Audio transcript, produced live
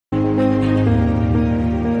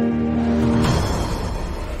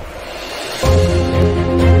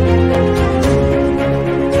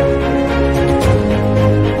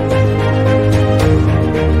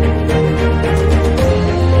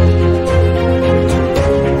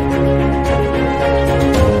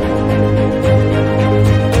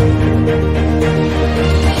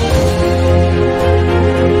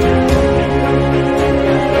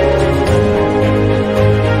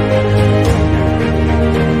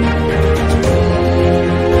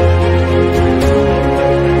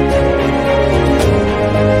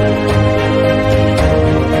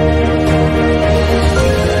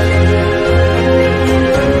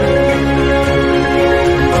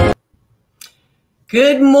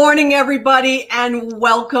Good morning, everybody, and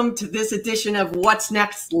welcome to this edition of What's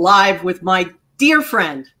Next Live with my dear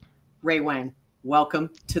friend, Ray Wang. Welcome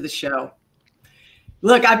to the show.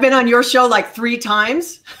 Look, I've been on your show like 3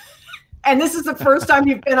 times, and this is the first time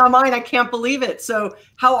you've been on mine. I can't believe it. So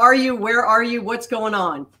how are you? Where are you? What's going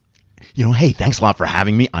on? Hey, thanks a lot for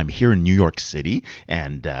having me. I'm here in New York City,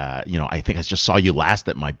 and I think I just saw you last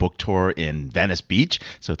at my book tour in Venice Beach.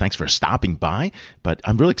 So thanks for stopping by. But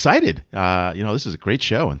I'm really excited. This is a great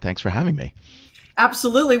show, and thanks for having me.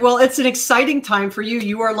 Absolutely. Well, it's an exciting time for you.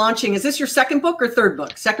 You are launching. Is this your second book or third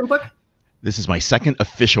book? Second book? This is my second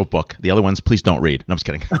official book. The other ones, please don't read. No, I'm just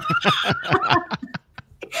kidding.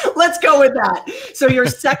 Let's go with that. So your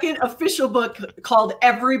second official book called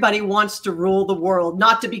Everybody Wants to Rule the World,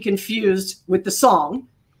 not to be confused with the song.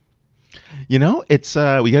 It's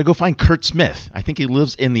we got to go find Kurt Smith. I think he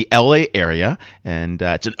lives in the LA area, and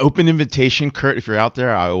it's an open invitation. Kurt, if you're out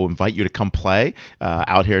there, I will invite you to come play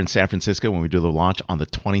out here in San Francisco when we do the launch on the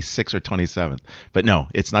 26th or 27th. But no,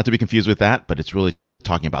 it's not to be confused with that, but it's really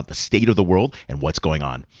talking about the state of the world and what's going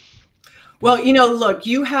on. Well, look,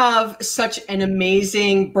 you have such an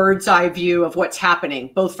amazing bird's eye view of what's happening,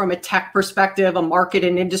 both from a tech perspective, a market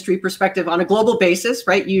and industry perspective on a global basis,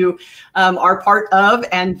 right? You are part of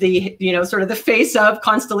and the, sort of the face of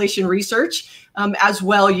Constellation Research. As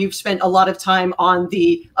well, you've spent a lot of time on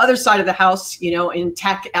the other side of the house, in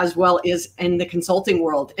tech as well as in the consulting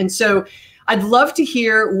world. And so I'd love to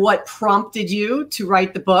hear what prompted you to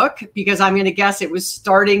write the book, because I'm going to guess it was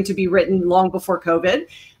starting to be written long before COVID.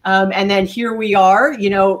 And then here we are,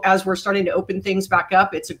 as we're starting to open things back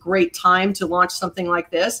up. It's a great time to launch something like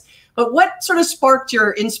this. But what sort of sparked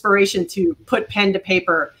your inspiration to put pen to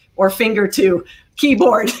paper or finger to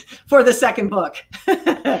keyboard for the second book?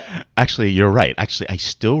 Actually, you're right. Actually, I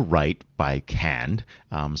still write by hand.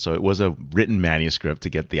 So it was a written manuscript to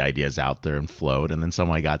get the ideas out there and float, and then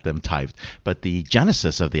somehow I got them typed. But the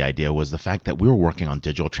genesis of the idea was the fact that we were working on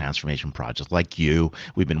digital transformation projects like you.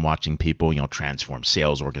 We've been watching people, transform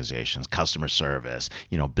sales organizations, customer service,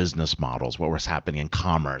 business models, what was happening in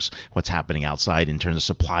commerce, what's happening outside in terms of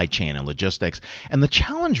supply chain and logistics. And the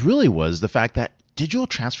challenge really was the fact that digital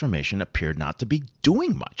transformation appeared not to be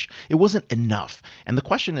doing much. It wasn't enough. And the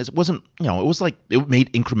question is, it wasn't, it was like it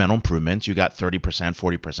made incremental improvements. You got 30%,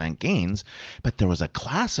 40% gains, but there was a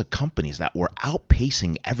class of companies that were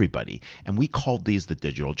outpacing everybody. And we called these the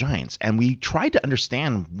digital giants. And we tried to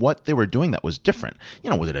understand what they were doing that was different.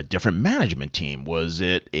 Was it a different management team? Was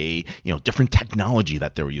it a, different technology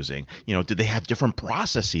that they were using? Did they have different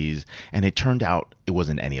processes? And it turned out it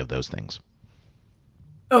wasn't any of those things.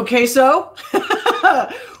 Okay, so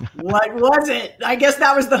what was it? I guess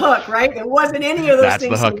that was the hook, right? It wasn't any of those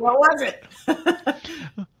things. So what was it?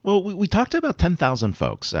 Well, we talked to about 10,000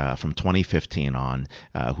 folks from 2015 on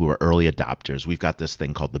who are early adopters. We've got this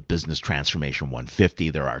thing called the Business Transformation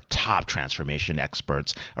 150. They're our top transformation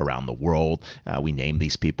experts around the world. We name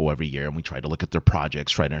these people every year, and we try to look at their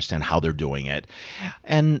projects, try to understand how they're doing it.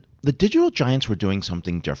 And the digital giants were doing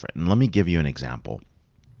something different. And let me give you an example.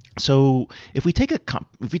 So if we take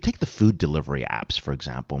the food delivery apps, for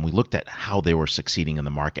example, and we looked at how they were succeeding in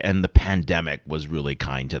the market, and the pandemic was really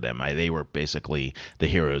kind to them. They were basically the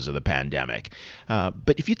heroes of the pandemic.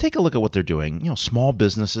 But if you take a look at what they're doing, small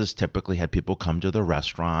businesses typically had people come to their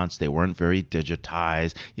restaurants. They weren't very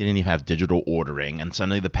digitized. You didn't even have digital ordering. And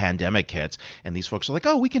suddenly the pandemic hits, and these folks are like,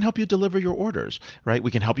 oh, we can help you deliver your orders, right?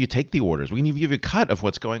 We can help you take the orders. We can even give you a cut of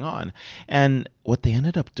what's going on. And what they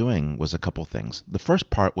ended up doing was a couple things. The first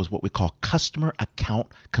part was what we call customer account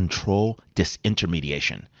control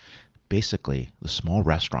disintermediation. Basically, the small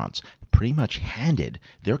restaurants pretty much handed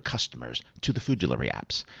their customers to the food delivery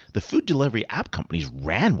apps. The food delivery app companies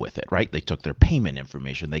ran with it, right? They took their payment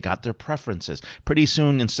information, they got their preferences. Pretty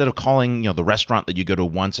soon, instead of calling, the restaurant that you go to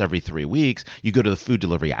once every 3 weeks, you go to the food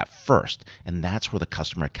delivery app first. And that's where the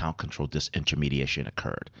customer account control disintermediation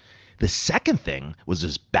occurred. The second thing was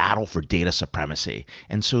this battle for data supremacy.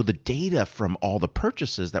 And so the data from all the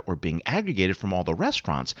purchases that were being aggregated from all the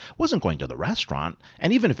restaurants wasn't going to the restaurant.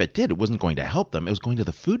 And even if it did, it wasn't going to help them. It was going to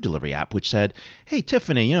the food delivery app, which said, hey,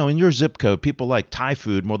 Tiffany, in your zip code, people like Thai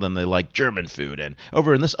food more than they like German food. And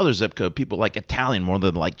over in this other zip code, people like Italian more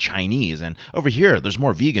than they like Chinese. And over here, there's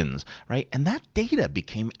more vegans, right? And that data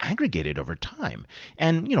became aggregated over time.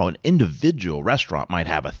 And, an individual restaurant might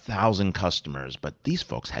have 1,000 customers, but these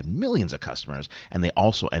folks had millions of customers, and they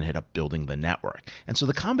also ended up building the network. And so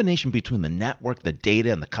the combination between the network, the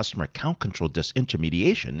data, and the customer account control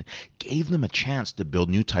disintermediation gave them a chance to build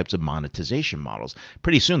new types of monetization models.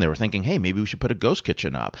 Pretty soon they were thinking, hey, maybe we should put a ghost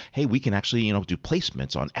kitchen up. Hey, we can actually, do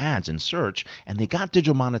placements on ads and search, and they got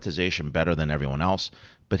digital monetization better than everyone else.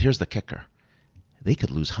 But here's the kicker. they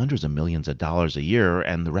could lose hundreds of millions of dollars a year,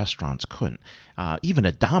 and the restaurants couldn't. Even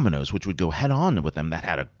a Domino's, which would go head on with them, that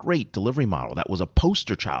had a great delivery model, that was a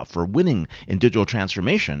poster child for winning in digital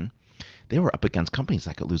transformation, they were up against companies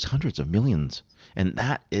that could lose hundreds of millions. And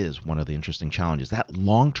that is one of the interesting challenges. That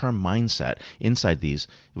long-term mindset inside these,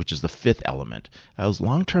 which is the fifth element, those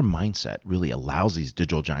long-term mindset really allows these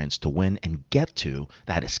digital giants to win and get to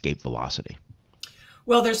that escape velocity.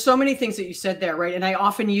 Well, there's so many things that you said there, right? And I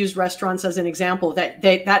often use restaurants as an example that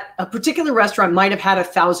that a particular restaurant might have had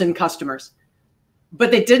 1,000 customers,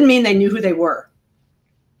 but it didn't mean they knew who they were.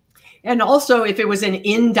 And also, if it was an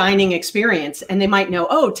in-dining experience, and they might know,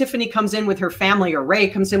 oh, Tiffany comes in with her family, or Ray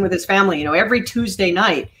comes in with his family, every Tuesday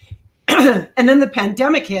night. And then the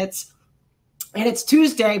pandemic hits, and it's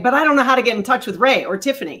Tuesday, but I don't know how to get in touch with Ray or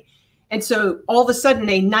Tiffany. And so all of a sudden,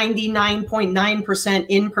 a 99.9%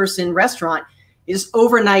 in-person restaurant is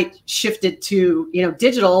overnight shifted to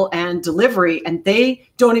digital and delivery, and they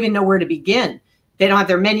don't even know where to begin. They don't have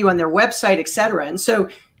their menu on their website, et cetera. And so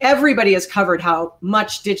everybody has covered how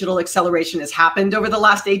much digital acceleration has happened over the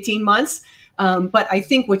last 18 months. But I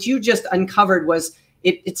think what you just uncovered was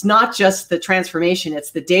it's not just the transformation,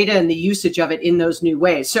 it's the data and the usage of it in those new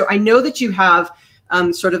ways. So I know that you have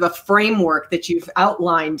sort of a framework that you've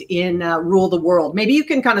outlined in Rule the World. Maybe you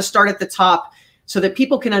can kind of start at the top so that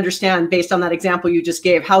people can understand, based on that example you just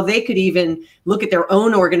gave, how they could even look at their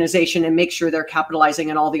own organization and make sure they're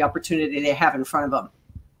capitalizing on all the opportunity they have in front of them.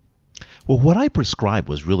 Well, what I prescribed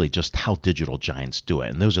was really just how digital giants do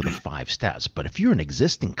it, and those are the 5 steps. But if you're an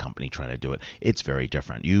existing company trying to do it, it's very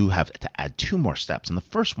different. You have to add 2 more steps, and the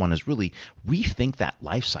first one is really rethink that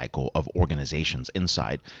life cycle of organizations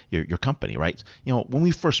inside your company, right? When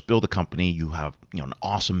we first build a company, you have an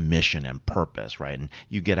awesome mission and purpose, right? And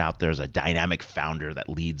you get out there as a dynamic founder that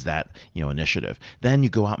leads that initiative. Then you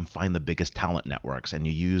go out and find the biggest talent networks, and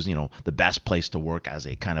you use the best place to work as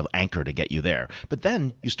a kind of anchor to get you there. But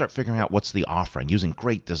then you start figuring out what's the offering. Using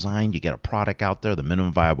great design, you get a product out there, the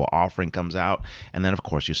minimum viable offering comes out, and then of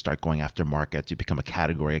course you start going after markets. You become a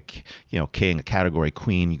category king, a category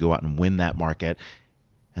queen. You go out and win that market,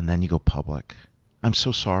 and then you go public. I'm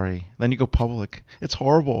so sorry. Then you go public. It's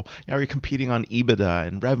horrible. Now you're competing on EBITDA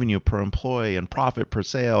and revenue per employee and profit per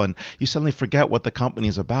sale, and you suddenly forget what the company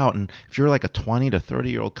is about. And if you're like a 20 to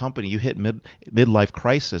 30-year-old company, you hit midlife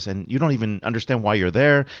crisis, and you don't even understand why you're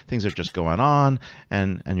there. Things are just going on,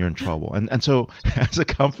 and you're in trouble. And so as a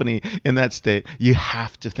company in that state, you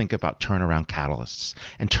have to think about turnaround catalysts.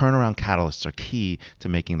 And turnaround catalysts are key to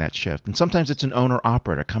making that shift. And sometimes it's an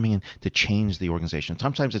owner-operator coming in to change the organization.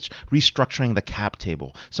 Sometimes it's restructuring the cap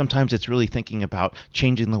table. Sometimes it's really thinking about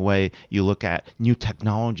changing the way you look at new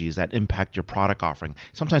technologies that impact your product offering.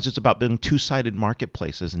 Sometimes it's about building 2-sided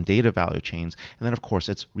marketplaces and data value chains. And then, of course,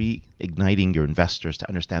 it's reigniting your investors to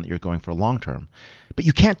understand that you're going for long term. But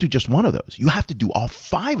you can't do just one of those. You have to do all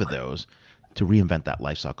 5 of those to reinvent that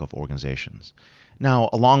life cycle of organizations.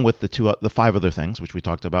 Now, along with the 5 other things, which we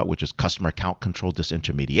talked about, which is customer account control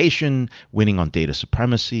disintermediation, winning on data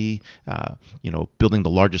supremacy, building the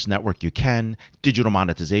largest network you can, digital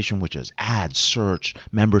monetization, which is ads, search,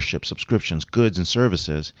 membership, subscriptions, goods, and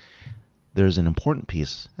services, there's an important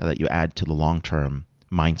piece that you add to the long-term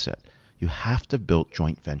mindset. You have to build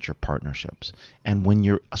joint venture partnerships. And when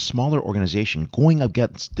you're a smaller organization going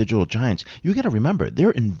against digital giants, you got to remember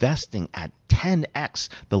they're investing at 10x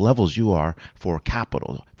the levels you are for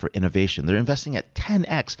capital, for innovation. They're investing at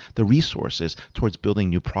 10x the resources towards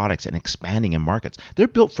building new products and expanding in markets. They're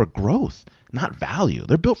built for growth, not value.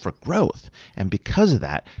 They're built for growth. And because of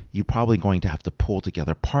that, you're probably going to have to pull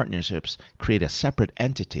together partnerships, create a separate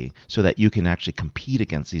entity so that you can actually compete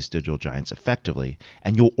against these digital giants effectively.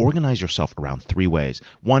 And you'll organize yourself around 3 ways.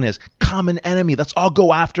 One is common enemy. Let's all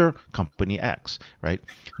go after company X, right?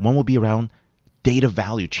 One will be around data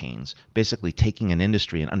value chains, basically taking an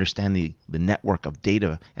industry and understanding the network of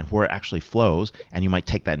data and where it actually flows. And you might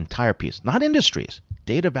take that entire piece, not industries,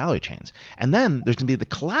 data value chains. And then there's going to be the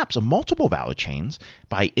collapse of multiple value chains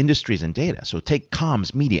by industries and data. So take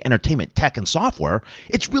comms, media, entertainment, tech, and software.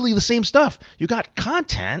 It's really the same stuff. You got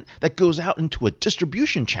content that goes out into a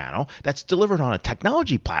distribution channel that's delivered on a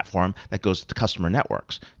technology platform that goes to customer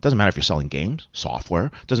networks. Doesn't matter if you're selling games, software.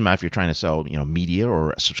 Doesn't matter if you're trying to sell, media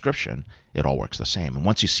or a subscription. It all works the same. And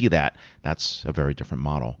once you see that, that's a very different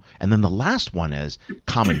model. And then the last one is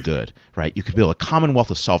common good, right? You could build a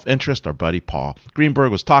commonwealth of self-interest. Our buddy Paul Greenberg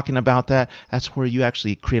was talking about that. That's where you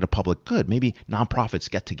actually create a public good. Maybe nonprofits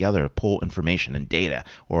get together to pull information and data,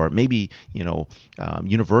 or maybe,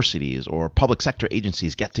 universities or public sector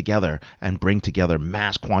agencies get together and bring together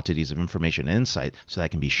mass quantities of information and insight so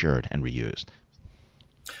that can be shared and reused.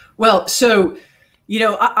 Well, so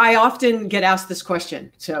I often get asked this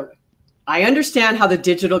question. So I understand how the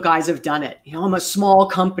digital guys have done it. I'm a small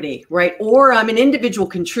company, right? Or I'm an individual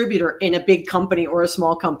contributor in a big company or a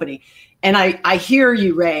small company. And I hear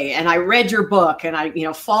you, Ray, and I read your book and I,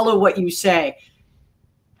 follow what you say.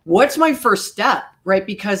 What's my first step, right?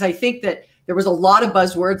 Because I think that there was a lot of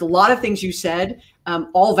buzzwords, a lot of things you said,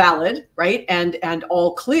 all valid, right? And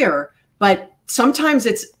all clear. But sometimes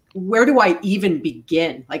it's, where do I even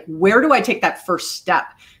begin? Like, where do I take that first step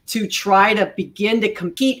to try to begin to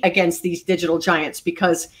compete against these digital giants?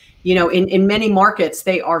 Because, in many markets,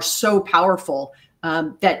 they are so powerful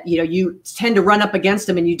that, you tend to run up against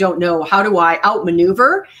them and you don't know, how do I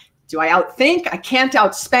outmaneuver? Do I outthink? I can't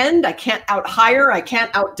outspend. I can't outhire. I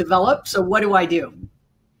can't outdevelop. So what do I do?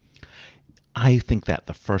 I think that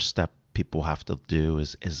the first step people have to do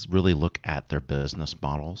is really look at their business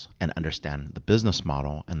models and understand the business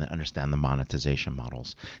model and then understand the monetization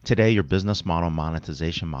models. Today, your business model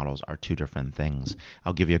monetization models are two different things.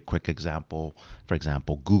 I'll give you a quick example. For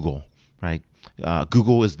example, Google, right?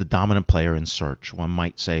 Google is the dominant player in search. One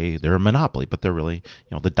might say they're a monopoly, but they're really,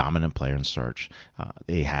 the dominant player in search.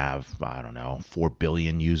 They have, 4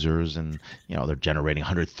 billion users, and they're generating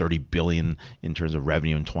 130 billion in terms of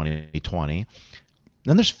revenue in 2020.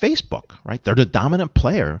 Then there's Facebook, right? They're the dominant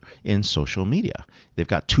player in social media. They've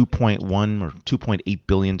got 2.1 or 2.8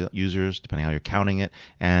 billion users, depending on how you're counting it,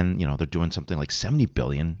 and they're doing something like 70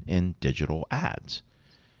 billion in digital ads.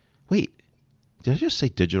 Wait, did I just say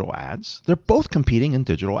digital ads? They're both competing in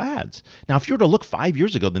digital ads. Now, if you were to look 5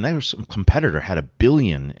 years ago, the next competitor had 1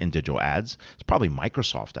 billion in digital ads. It's probably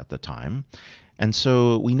Microsoft at the time. And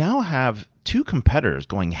so we now have two competitors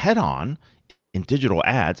going head on in digital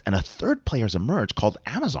ads, and a third player has emerged called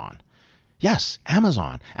Amazon. Yes,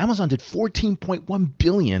 Amazon. Amazon did 14.1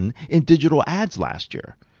 billion in digital ads last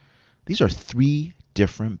year. These are three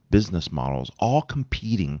different business models, all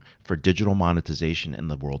competing for digital monetization in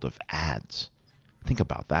the world of ads. Think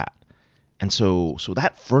about that. And so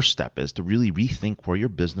that first step is to really rethink where your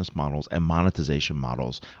business models and monetization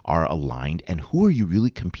models are aligned and who are you really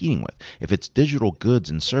competing with. If it's digital goods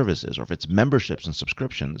and services, or if it's memberships and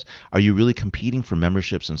subscriptions, are you really competing for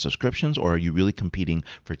memberships and subscriptions, or are you really competing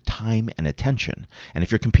for time and attention? And if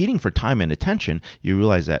you're competing for time and attention, you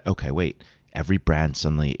realize that, okay, wait, every brand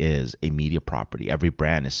suddenly is a media property. Every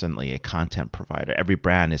brand is suddenly a content provider. Every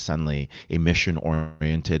brand is suddenly a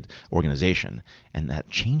mission-oriented organization. And that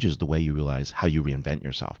changes the way you realize how you reinvent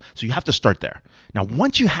yourself. So you have to start there. Now,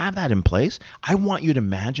 once you have that in place, I want you to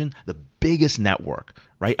imagine the biggest network,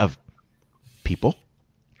 right, of people,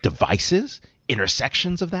 devices,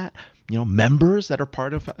 intersections of that, members that are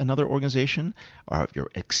part of another organization or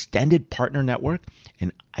your extended partner network,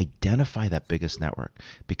 and identify that biggest network,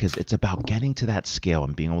 because it's about getting to that scale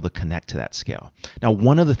and being able to connect to that scale. Now,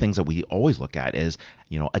 one of the things that we always look at is,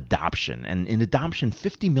 adoption. And in adoption,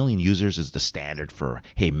 50 million users is the standard for,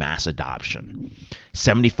 mass adoption.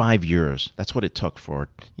 75 years, that's what it took for,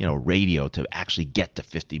 radio to actually get to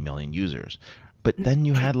 50 million users. But then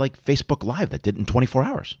you had like Facebook Live that did it in 24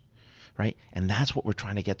 hours. Right? And that's what we're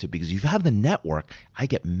trying to get to, because if you have the network, I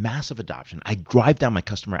get massive adoption. I drive down my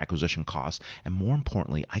customer acquisition costs. And more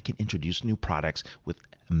importantly, I can introduce new products with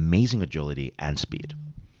amazing agility and speed.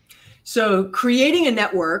 So creating a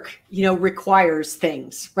network, requires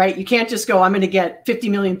things, right? You can't just go, I'm going to get 50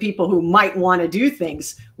 million people who might want to do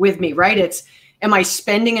things with me, right? It's, am I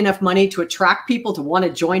spending enough money to attract people to want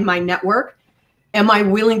to join my network? Am I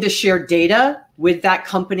willing to share data with that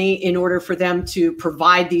company in order for them to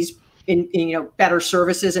provide these better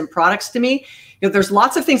services and products to me? There's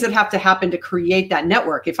lots of things that have to happen to create that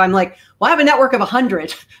network. If I'm like, well, I have a network of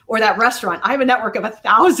 100, or that restaurant, I have a network of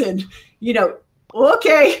 1,000,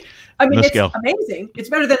 okay. I mean, it's amazing. It's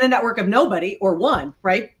better than a network of nobody or one,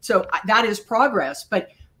 right? So that is progress, but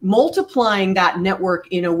multiplying that network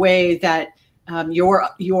in a way that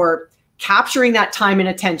you're capturing that time and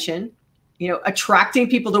attention, attracting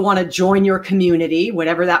people to want to join your community,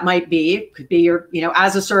 whatever that might be. It could be your,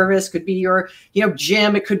 as a service, could be your,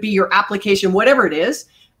 gym, it could be your application, whatever it is.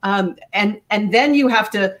 And then you have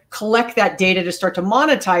to collect that data to start to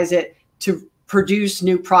monetize it, to produce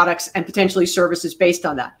new products and potentially services based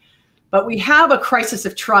on that. But we have a crisis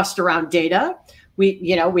of trust around data.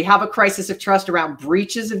 We have a crisis of trust around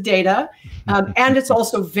breaches of data. And it's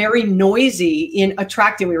also very noisy in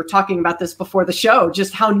attracting. We were talking about this before the show,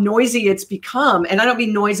 just how noisy it's become. And I don't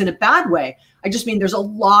mean noise in a bad way. I just mean there's a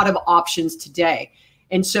lot of options today.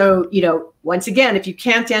 And so, once again, if you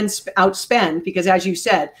can't outspend, because as you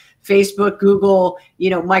said, Facebook, Google,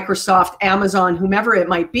 Microsoft, Amazon, whomever it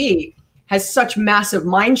might be, has such massive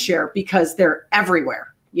mind share because they're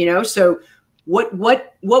everywhere, So what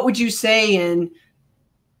would you say in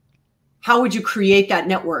how would you create that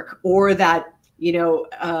network or that,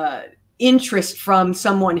 interest from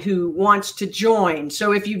someone who wants to join?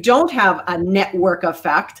 So if you don't have a network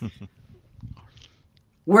effect,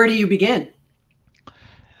 where do you begin?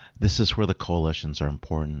 This is where the coalitions are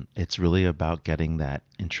important. It's really about getting that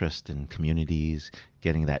interest in communities,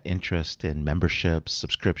 getting that interest in memberships,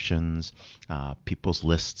 subscriptions, people's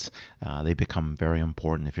lists. They become very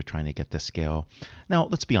important if you're trying to get to scale. Now,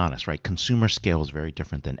 let's be honest, right? Consumer scale is very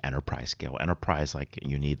different than enterprise scale. Enterprise, like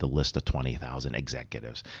you need the list of 20,000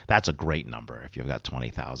 executives. That's a great number if you've got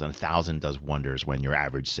 20,000. 1,000 does wonders when your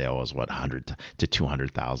average sale is 100 to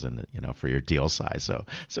 200,000, for your deal size. So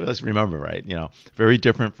let's remember, right? Very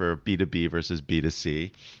different for B2B versus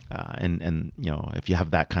B2C. And if you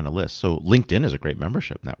have that kind of list. So LinkedIn is a great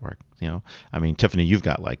membership network. Tiffany, you've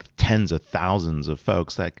got like tens of thousands of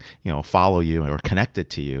folks that, follow you or connected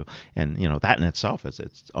to you. And, that in itself is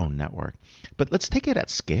its own network. But let's take it at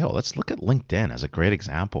scale. Let's look at LinkedIn as a great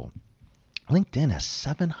example. LinkedIn has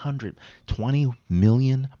 720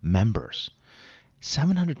 million members.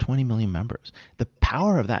 720 million members. The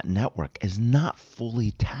power of that network is not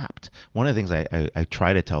fully tapped. One of the things I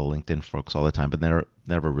try to tell LinkedIn folks all the time, but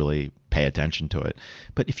never really pay attention to it.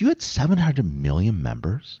 But if you had 700 million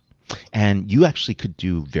members, and you actually could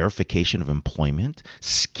do verification of employment,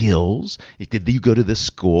 skills. Did you go to this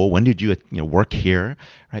school? When did you work here?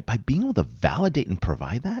 Right? By being able to validate and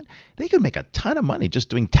provide that, they could make a ton of money just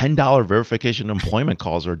doing $10 verification of employment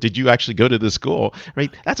calls. Or did you actually go to this school?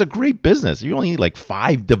 Right? That's a great business. You only need like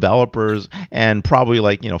 5 developers and probably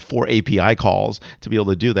 4 API calls to be able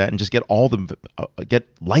to do that, and just get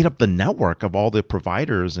light up the network of all the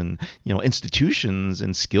providers and institutions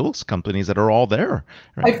and skills companies that are all there.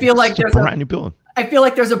 Right? I feel like there's a brand new building. I feel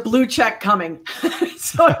like there's a blue check coming.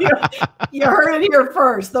 So you heard it here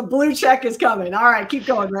first. The blue check is coming. All right, keep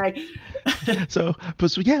going, Ray.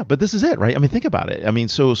 But this is it, right? Think about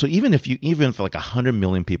it. So even if like 100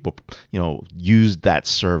 million people, used that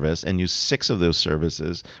service and use 6 of those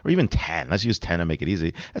services, or even 10, let's use 10 and make it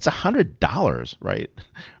easy. That's $100, right?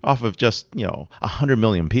 Off of just, 100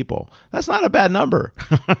 million people. That's not a bad number.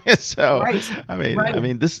 So,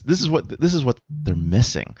 right. This is what they're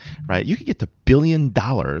missing, right? You could get to $1 billion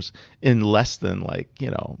in less than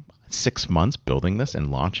 6 months building this and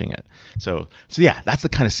launching it. So yeah, that's the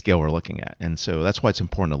kind of scale we're looking at. And so that's why it's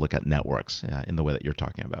important to look at networks in the way that you're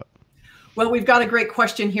talking about. Well, we've got a great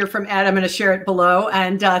question here from Ed. I'm going to share it below.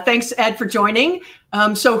 And thanks, Ed, for joining.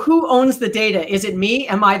 So who owns the data? Is it me?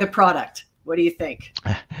 Am I the product? What do you think?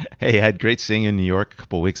 Hey, Ed, great seeing you in New York a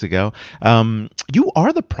couple of weeks ago. You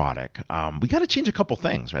are the product. We got to change a couple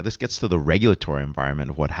things, right? This gets to the regulatory environment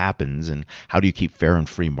of what happens and how do you keep fair and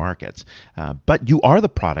free markets. But you are the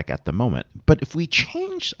product at the moment. But if we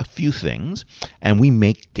change a few things and we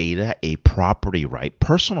make data a property right,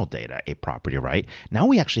 personal data a property right, now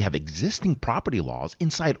we actually have existing property laws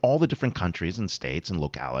inside all the different countries and states and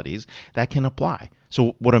localities that can apply.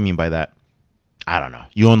 So what do I mean by that? I don't know.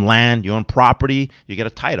 You own land, you own property, you get a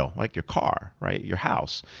title, like your car, right? Your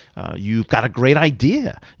house. You've got a great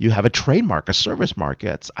idea. You have a trademark, a service mark.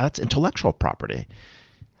 That's intellectual property.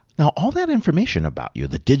 Now, all that information about you,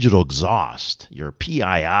 the digital exhaust, your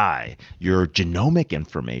PII, your genomic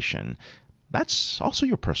information, that's also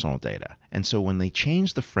your personal data. And so when they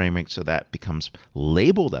change the framing so that becomes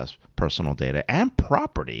labeled as personal data and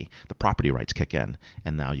property, the property rights kick in.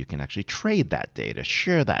 And now you can actually trade that data,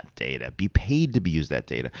 share that data, be paid to use that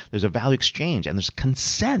data. There's a value exchange and there's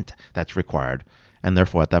consent that's required. And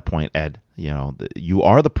therefore, at that point, Ed, you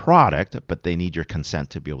are the product, but they need your consent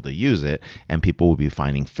to be able to use it. And people will be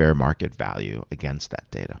finding fair market value against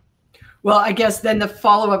that data. Well, I guess then the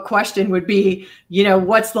follow-up question would be,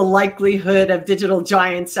 what's the likelihood of digital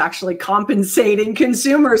giants actually compensating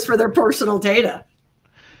consumers for their personal data?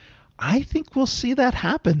 I think we'll see that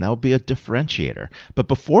happen. That'll be a differentiator. But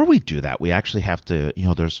before we do that, we actually have to,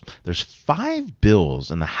 there's 5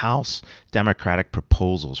 bills in the House Democratic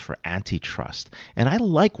proposals for antitrust. And I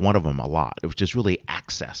like one of them a lot, which is really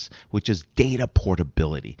access, which is data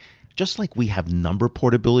portability. Just like we have number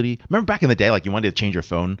portability. Remember back in the day, you wanted to change your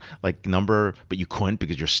phone number, but you couldn't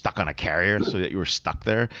because you're stuck on a carrier, so that you were stuck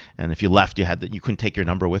there. And if you left, you couldn't take your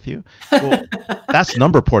number with you. Well, that's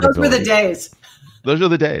number portability. Those were the days. Those are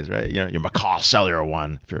the days, right? Your McCall cellular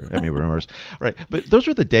one, if you're any rumors, right? But those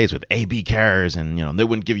were the days with AB carriers, and they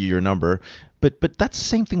wouldn't give you your number. But that's the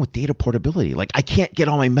same thing with data portability. I can't get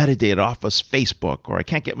all my metadata off of Facebook, or I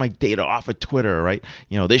can't get my data off of Twitter, right?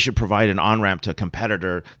 They should provide an on-ramp to a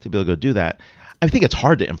competitor to be able to go do that. I think it's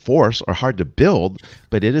hard to enforce or hard to build,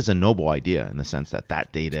 but it is a noble idea in the sense that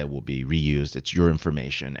that data will be reused. It's your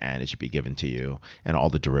information and it should be given to you and all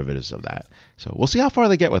the derivatives of that. So we'll see how far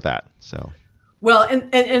they get with that. So. Well,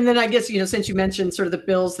 and then I guess, since you mentioned sort of the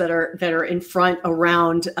bills that are in front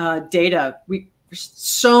around data, there's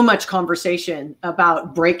so much conversation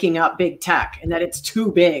about breaking up big tech and that it's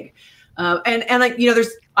too big. And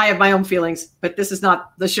I have my own feelings, but this is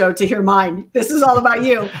not the show to hear mine. This is all about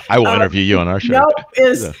you. I will interview you on our show. No,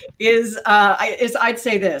 I'd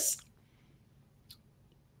say this.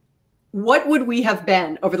 What would we have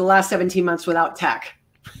been over the last 17 months without tech?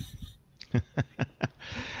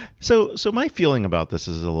 So my feeling about this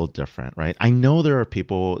is a little different, right? I know there are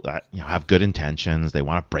people that have good intentions. They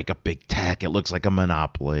want to break up big tech. It looks like a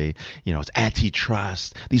monopoly. It's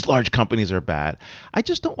antitrust. These large companies are bad. I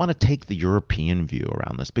just don't want to take the European view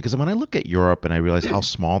around this, because when I look at Europe and I realize how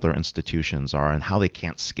small their institutions are and how they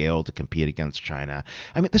can't scale to compete against China,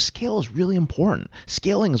 I mean, the scale is really important.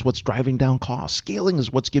 Scaling is what's driving down costs. Scaling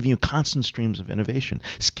is what's giving you constant streams of innovation.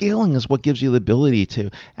 Scaling is what gives you the ability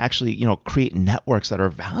to actually, create networks that are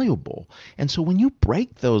valuable. And so when you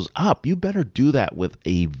break those up, you better do that with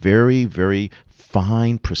a very, very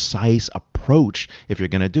fine, precise approach if you're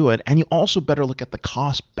going to do it. And you also better look at the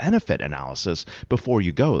cost benefit analysis before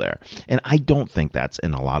you go there. And I don't think that's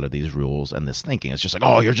in a lot of these rules and this thinking. It's just like,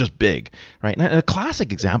 oh, you're just big, right? And a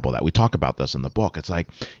classic example that we talk about this in the book, it's like,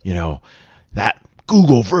 that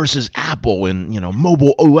Google versus Apple in,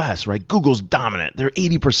 mobile OS, right? Google's dominant. They're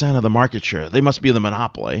 80% of the market share. They must be the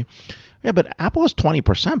monopoly. Yeah, but Apple is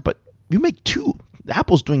 20%, but you make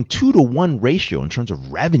Apple's doing 2-to-1 ratio in terms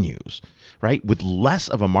of revenues, right? With less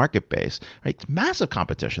of a market base, right? Massive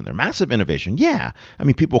competition there, massive innovation. Yeah. I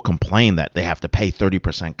mean, people complain that they have to pay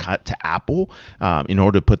 30% cut to Apple in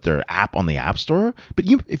order to put their app on the App Store. But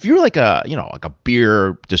if you're like a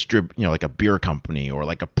beer like a beer company or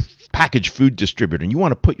like a packaged food distributor and you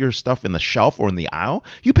want to put your stuff in the shelf or in the aisle,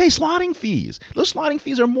 you pay slotting fees. Those slotting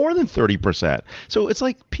fees are more than 30%. So it's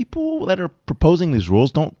like people that are proposing these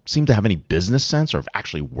rules don't seem to have any business sense or have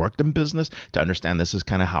actually worked in business to understand this is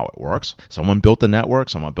kind of how it works. Someone built the network,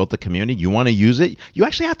 someone built the community. You want to use it, you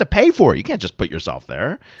actually have to pay for it. You can't just put yourself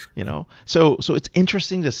there, So it's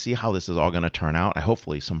interesting to see how this is all going to turn out.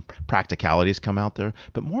 Hopefully some practicalities come out there.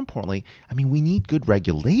 But more importantly, I mean, we need good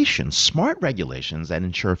regulations, smart regulations that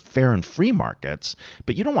ensure fair and free markets.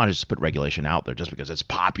 But you don't want to just put regulation out there just because it's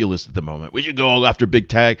populist at the moment. We should go after big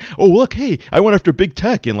tech. Oh, look, hey, I went after big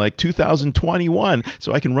tech in like 2021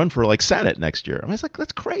 so I can run for like Senate next year. I mean, it's like,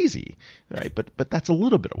 that's crazy, right? But that's a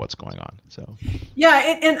little bit of what's going on. So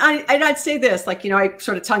yeah, and I'd say this, like, I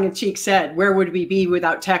sort of tongue in cheek said, where would we be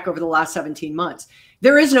without tech over the last 17 months?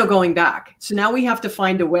 There is no going back. So now we have to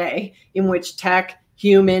find a way in which tech,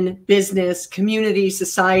 human, business, community,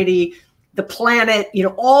 society, the planet,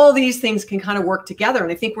 all these things can kind of work together.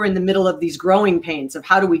 And I think we're in the middle of these growing pains of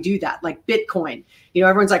how do we do that? Like Bitcoin,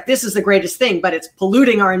 everyone's like, this is the greatest thing, but it's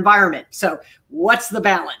polluting our environment. So what's the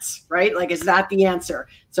balance, right? Like, is that the answer?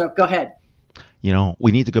 So go ahead.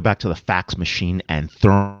 We need to go back to the fax machine and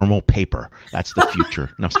thermal paper. That's the future.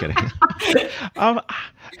 No, I'm just kidding.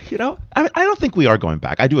 I don't think we are going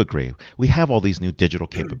back. I do agree. We have all these new digital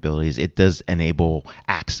capabilities. It does enable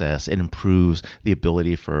access. It improves the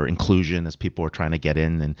ability for inclusion as people are trying to get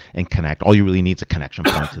in and connect. All you really need is a connection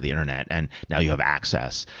point to the internet, and now you have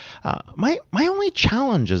access. My only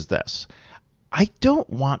challenge is this. I don't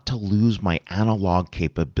want to lose my analog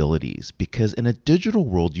capabilities, because in a digital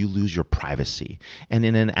world, you lose your privacy. And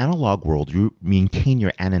in an analog world, you maintain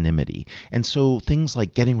your anonymity. And so things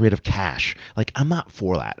like getting rid of cash, like, I'm not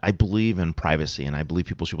for that. I believe in privacy, and I believe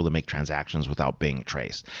people should be able to make transactions without being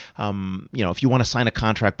traced. If you want to sign a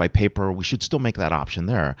contract by paper, we should still make that option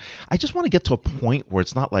there. I just want to get to a point where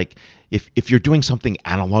it's not like, if you're doing something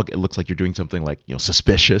analog, it looks like you're doing something like,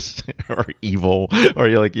 suspicious or evil, or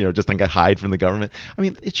you're like, just like a hide from the government. I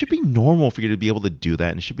mean, it should be normal for you to be able to do that,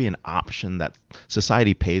 and it should be an option that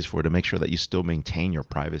society pays for to make sure that you still maintain your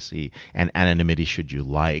privacy and anonymity should you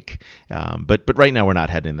like. But right now we're not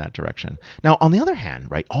heading in that direction. Now, on the other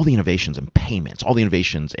hand, right, all the innovations in payments, all the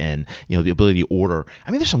innovations in the ability to order.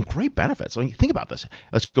 I mean, there's some great benefits. I mean, think about this.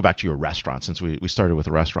 Let's go back to your restaurant, since we started with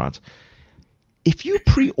the restaurants. If you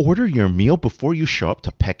pre-order your meal before you show up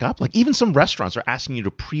to pick up, like even some restaurants are asking you to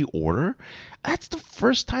pre-order, that's the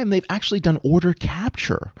first time they've actually done order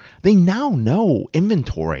capture. They now know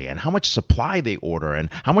inventory and how much supply they order and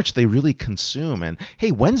how much they really consume. And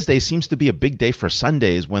hey, Wednesday seems to be a big day for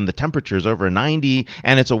Sundays when the temperature is over 90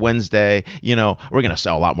 and it's a Wednesday, we're going to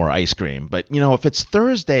sell a lot more ice cream. But, if it's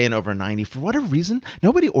Thursday and over 90, for whatever reason,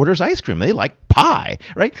 nobody orders ice cream. They like pie,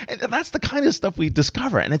 right? And that's the kind of stuff we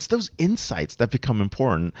discover. And it's those insights that become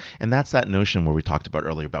important. And that's that notion where we talked about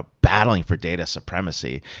earlier about battling for data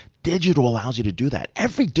supremacy. Digital allows you to do that.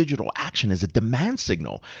 Every digital action is a demand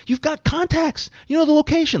signal. You've got context. You know the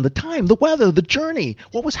location, the time, the weather, the journey,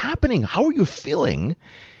 what was happening, how are you feeling?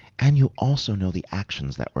 And you also know the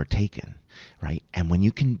actions that were taken, right? And when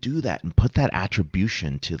you can do that and put that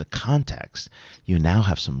attribution to the context, you now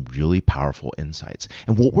have some really powerful insights.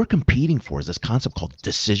 And what we're competing for is this concept called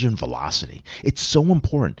decision velocity. It's so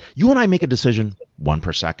important. You and I make a decision 1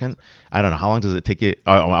 per second. I don't know, how long does it take you?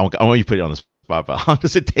 I want you to put it on the spot, but how long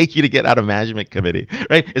does it take you to get out of management committee,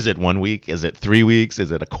 right? Is it 1 week? Is it 3 weeks?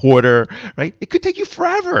 Is it a quarter, right? It could take you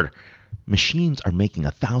forever. Machines are making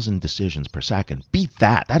 1,000 decisions per second. Beat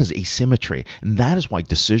that. That is asymmetry. And that is why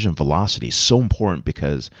decision velocity is so important,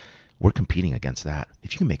 because we're competing against that.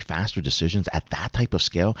 If you can make faster decisions at that type of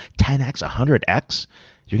scale, 10x, 100x,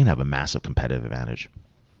 you're going to have a massive competitive advantage.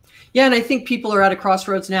 Yeah, and I think people are at a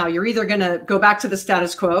crossroads now. You're either going to go back to the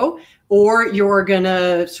status quo, or you're going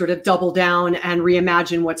to sort of double down and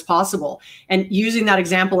reimagine what's possible. And using that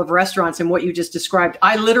example of restaurants and what you just described,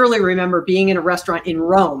 I literally remember being in a restaurant in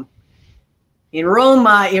Rome. In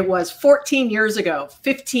Roma, it was 14 years ago,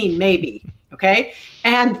 15 maybe, okay?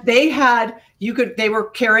 And they were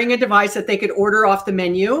carrying a device that they could order off the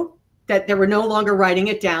menu, that they were no longer writing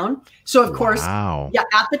it down. So of course, yeah,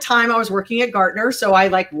 at the time I was working at Gartner, so I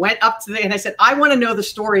went up to and I said, I want to know the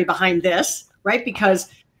story behind this, right? Because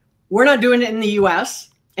we're not doing it in the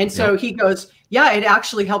US. And so he goes, yeah, it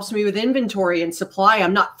actually helps me with inventory and supply.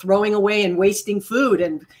 I'm not throwing away and wasting food.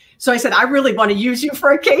 And so I said, I really want to use you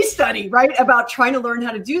for a case study, right? About trying to learn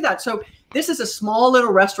how to do that. So this is a small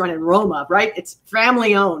little restaurant in Roma, right? It's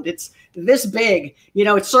family owned. It's this big,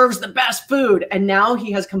 it serves the best food. And now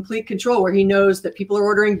he has complete control, where he knows that people are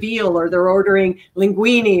ordering veal, or they're ordering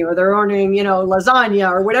linguine, or they're ordering,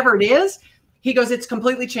 lasagna, or whatever it is. He goes, it's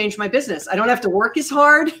completely changed my business. I don't have to work as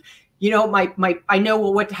hard. I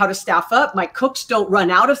know how to staff up. My cooks don't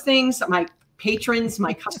run out of things. My patrons,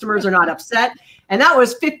 my customers are not upset. And that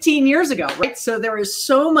was 15 years ago, right? So there is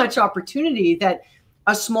so much opportunity that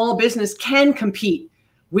a small business can compete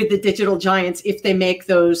with the digital giants if they make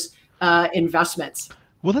those investments.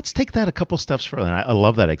 Well, let's take that a couple steps further. And I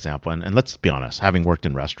love that example. And let's be honest, having worked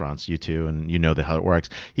in restaurants, you too, and you know how it works.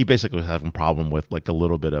 He basically was having a problem with a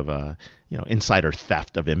little bit of a insider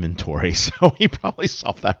theft of inventory. So he probably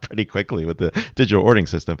solved that pretty quickly with the digital ordering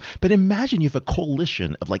system. But imagine you have a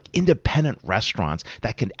coalition of independent restaurants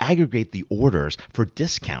that can aggregate the orders for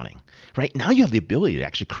discounting. Right now you have the ability to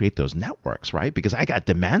actually create those networks, right? Because I got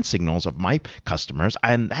demand signals of my customers,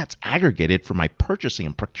 and that's aggregated for my purchasing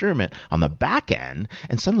and procurement on the back end.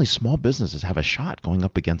 And suddenly small businesses have a shot going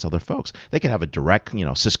up against other folks. They could have a direct,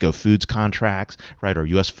 Cisco Foods contracts, right? Or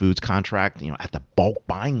US Foods contract, at the bulk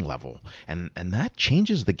buying level. And that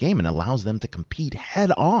changes the game and allows them to compete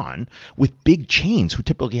head on with big chains who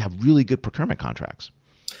typically have really good procurement contracts.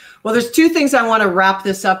 Well, there's two things I want to wrap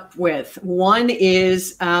this up with. One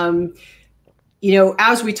is, as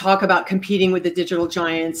we talk about competing with the digital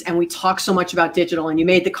giants, and we talk so much about digital, and you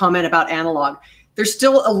made the comment about analog, there's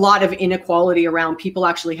still a lot of inequality around people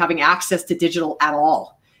actually having access to digital at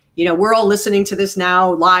all. We're all listening to this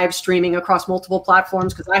now, live streaming across multiple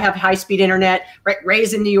platforms, because I have high-speed internet, right?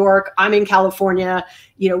 Ray's in New York, I'm in California.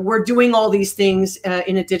 We're doing all these things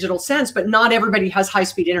in a digital sense, but not everybody has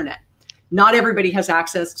high-speed internet. Not everybody has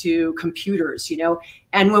access to computers,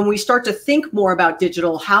 and when we start to think more about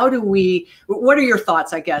digital, what are your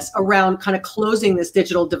thoughts, I guess, around kind of closing this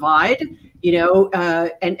digital divide,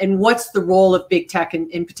 and what's the role of big tech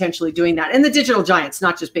in potentially doing that? And the digital giants,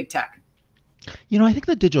 not just big tech. I think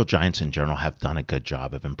the digital giants in general have done a good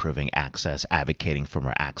job of improving access, advocating for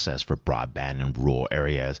more access for broadband in rural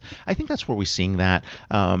areas. I think that's where we're seeing that.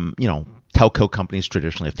 Telco companies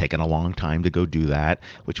traditionally have taken a long time to go do that,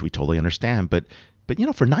 which we totally understand. But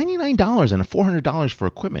for $99 and $400 for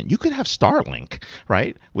equipment, you could have Starlink,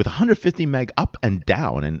 right, with 150 meg up and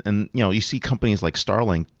down. And you see companies like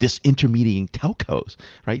Starlink disintermediating telcos,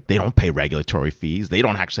 right? They don't pay regulatory fees. They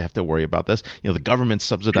don't actually have to worry about this. The government's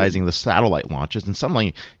subsidizing the satellite launches, and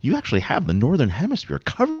suddenly you actually have the northern hemisphere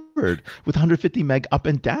covered with 150 meg up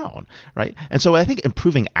and down, right? And so I think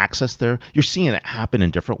improving access there, you're seeing it happen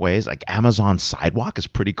in different ways. Like Amazon Sidewalk is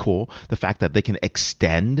pretty cool. The fact that they can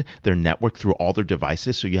extend their network through all their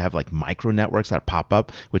devices. So you have micro networks that pop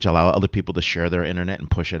up, which allow other people to share their internet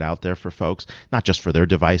and push it out there for folks, not just for their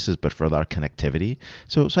devices, but for their connectivity.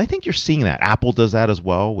 So I think you're seeing that. Apple does that as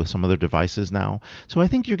well with some of their devices now. So I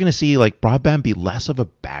think you're going to see broadband be less of a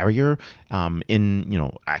barrier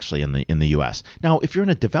actually in the US. Now, if you're in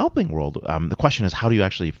a developed developing world, the question is, how do you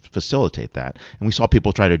actually facilitate that? And we saw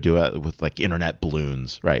people try to do it with like internet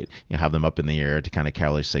balloons, right? You have them up in the air to kind of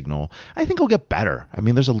carry a signal. I think it'll get better. I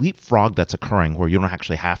mean, there's a leapfrog that's occurring where you don't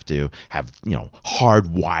actually have to have,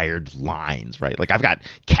 hardwired lines, right? Like I've got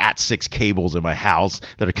Cat 6 cables in my house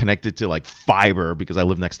that are connected to like fiber because I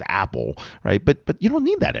live next to Apple, right? But you don't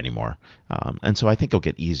need that anymore. And so I think it'll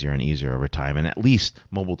get easier and easier over time. And at least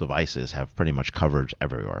mobile devices have pretty much coverage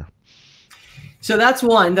everywhere. So that's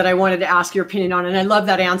one that I wanted to ask your opinion on. And I love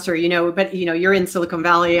that answer, but you're in Silicon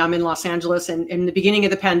Valley, I'm in Los Angeles. And in the beginning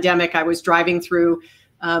of the pandemic, I was driving through,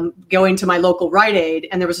 going to my local Rite Aid,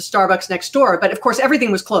 and there was a Starbucks next door. But of course,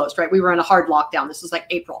 everything was closed, right? We were in a hard lockdown. This was like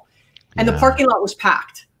April. And the parking lot was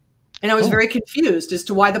packed. And I was very confused as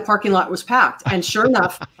to why the parking lot was packed. And sure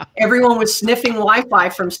enough, everyone was sniffing Wi-Fi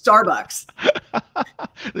from Starbucks.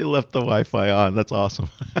 They left the Wi-Fi on. That's awesome.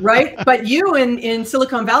 Right? But in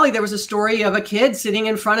Silicon Valley, there was a story of a kid sitting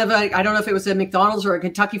in front of I don't know if it was a McDonald's or a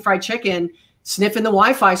Kentucky Fried Chicken, sniffing the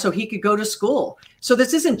Wi-Fi so he could go to school. So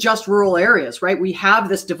this isn't just rural areas, right? We have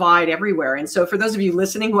this divide everywhere. And so for those of you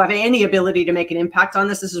listening who have any ability to make an impact on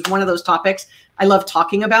this is one of those topics I love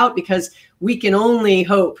talking about, because we can only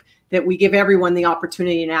hope that we give everyone the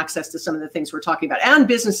opportunity and access to some of the things we're talking about, and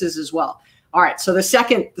businesses as well. All right, so the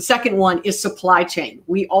second one is supply chain.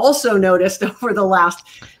 We also noticed over the last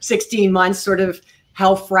 16 months sort of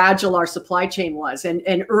how fragile our supply chain was.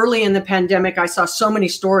 And early in the pandemic, I saw so many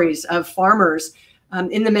stories of farmers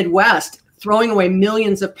in the Midwest throwing away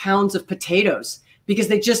millions of pounds of potatoes because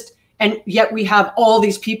and yet we have all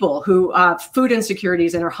these people who have food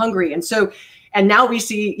insecurities and are hungry. And now we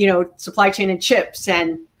see, supply chain and chips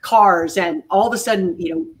and cars, and all of a sudden,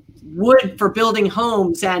 wood for building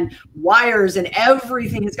homes and wires, and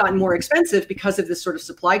everything has gotten more expensive because of this sort of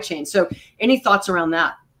supply chain. So any thoughts around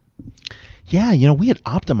that? Yeah, we had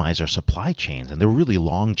optimized our supply chains, and they were really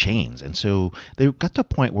long chains. And so they got to a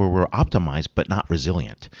point where we're optimized but not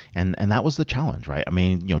resilient. And that was the challenge, right? I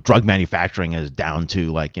mean, drug manufacturing is down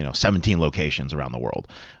to 17 locations around the world.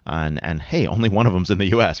 And hey, only one of them's in the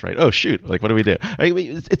US, right? Oh, shoot. Like, what do we do? Right?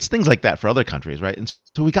 It's things like that for other countries, right? And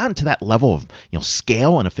so we got into that level of,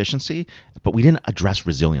 scale and efficiency, but we didn't address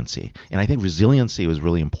resiliency. And I think resiliency was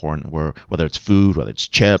really important, whether it's food, whether it's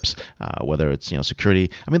chips, whether it's,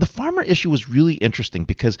 security. I mean, the farmer issue was really interesting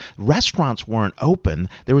because restaurants weren't open.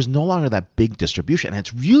 There was no longer that big distribution. And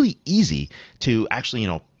it's really easy to actually,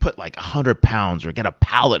 put like 100 pounds or get a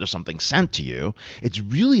pallet or something sent to you. It's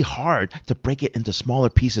really hard to break it into smaller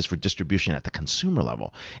pieces for distribution at the consumer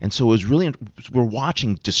level. And so we're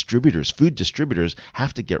watching food distributors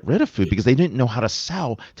have to get rid of food because they didn't know how to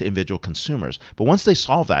sell to individual consumers. But once they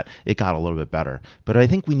solved that, it got a little bit better. But I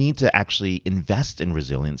think we need to actually invest in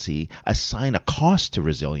resiliency, assign a cost to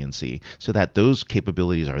resiliency so that those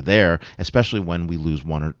capabilities are there, especially when we lose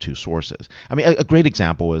one or two sources. I mean, a great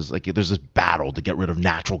example is like there's this battle to get rid of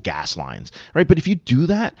natural gas lines, right? But if you do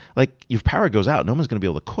that, like your power goes out, no one's going to be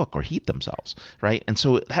able to cook or heat themselves, right? And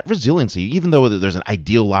so that resiliency, even though there's an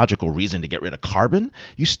ideological reason to get rid of carbon,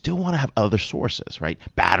 you still want to have other sources, right?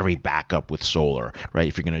 Battery backup with solar, right?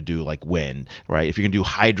 If you're going to do like wind, right? If you're going to do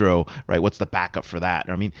hydro, right? What's the backup for that?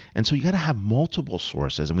 I mean, and so you got to have multiple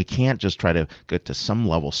sources, and we can't just try to get to some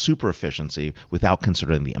level super efficiency without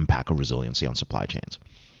considering the impact of resiliency on supply chains.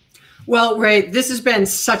 Well, Ray, this has been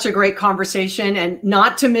such a great conversation, and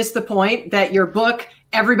not to miss the point that your book,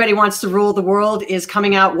 Everybody Wants to Rule the World, is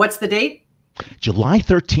coming out. What's the date? July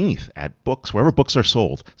 13th at books, wherever books are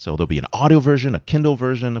sold. So there'll be an audio version, a Kindle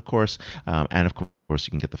version, of course, and of course you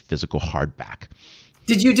can get the physical hardback.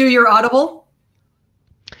 Did you do your Audible?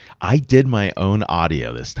 I did my own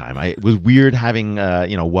audio this time. It was weird having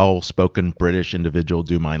well-spoken British individual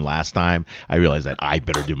do mine last time. I realized that I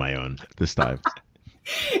better do my own this time.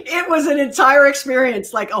 It was an entire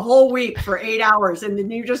experience, like a whole week for 8 hours. And then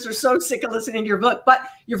you just are so sick of listening to your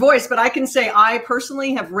voice. But I can say I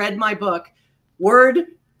personally have read my book word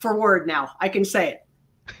for word now. I can say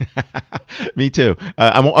it. Me too.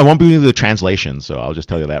 I won't be doing the translation, so I'll just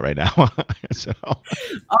tell you that right now.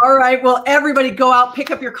 All right. Well, everybody go out, pick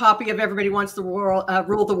up your copy of Everybody Wants to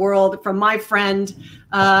Rule the World from my friend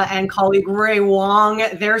and colleague Ray Wang.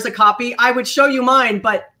 There's a copy. I would show you mine,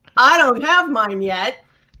 but I don't have mine yet.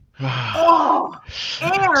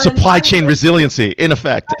 Supply chain resiliency in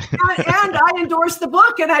effect. And I endorsed the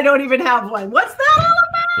book, and I don't even have one. What's that all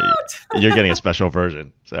about? You're getting a special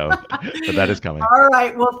version, but that is coming. All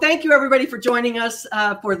right. Well, thank you, everybody, for joining us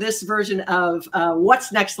for this version of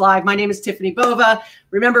What's Next Live. My name is Tiffany Bova.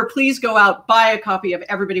 Remember, please go out, buy a copy of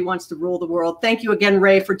Everybody Wants to Rule the World. Thank you again,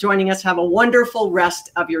 Ray, for joining us. Have a wonderful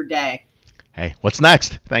rest of your day. Hey, what's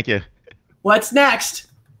next? Thank you. What's next?